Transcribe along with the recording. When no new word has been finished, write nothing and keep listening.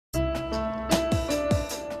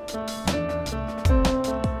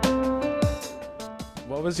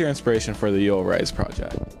What was your inspiration for the You'll Rise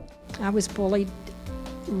project? I was bullied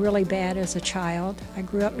really bad as a child. I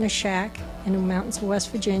grew up in a shack in the mountains of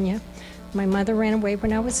West Virginia. My mother ran away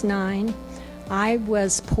when I was 9. I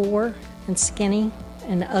was poor and skinny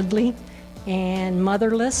and ugly and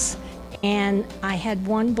motherless, and I had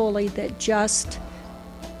one bully that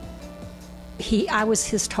I was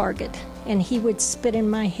his target, and he would spit in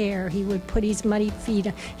my hair. He would put his muddy feet.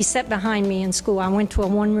 He sat behind me in school. I went to a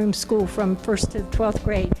one-room school from 1st to 12th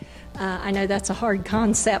grade. I know that's a hard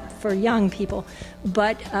concept for young people,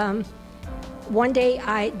 but one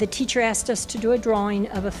day the teacher asked us to do a drawing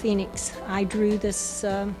of a phoenix. I drew this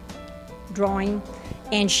drawing,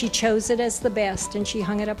 and she chose it as the best, and she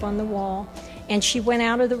hung it up on the wall, and she went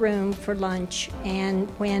out of the room for lunch. And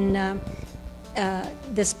when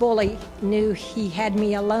this bully knew he had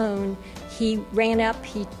me alone, he ran up,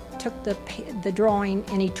 he took the drawing,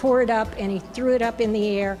 and he tore it up, and he threw it up in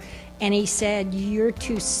the air, and he said, "You're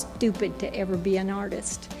too stupid to ever be an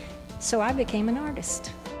artist." So I became an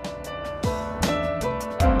artist.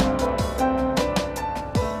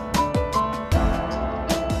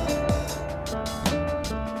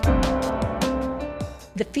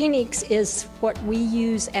 The Phoenix is what we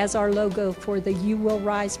use as our logo for the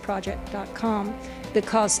YouWillRiseProject.com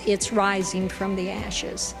because it's rising from the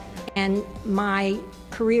ashes. And my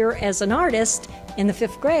career as an artist in the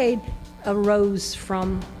 5th grade arose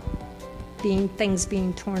from things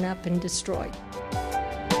being torn up and destroyed.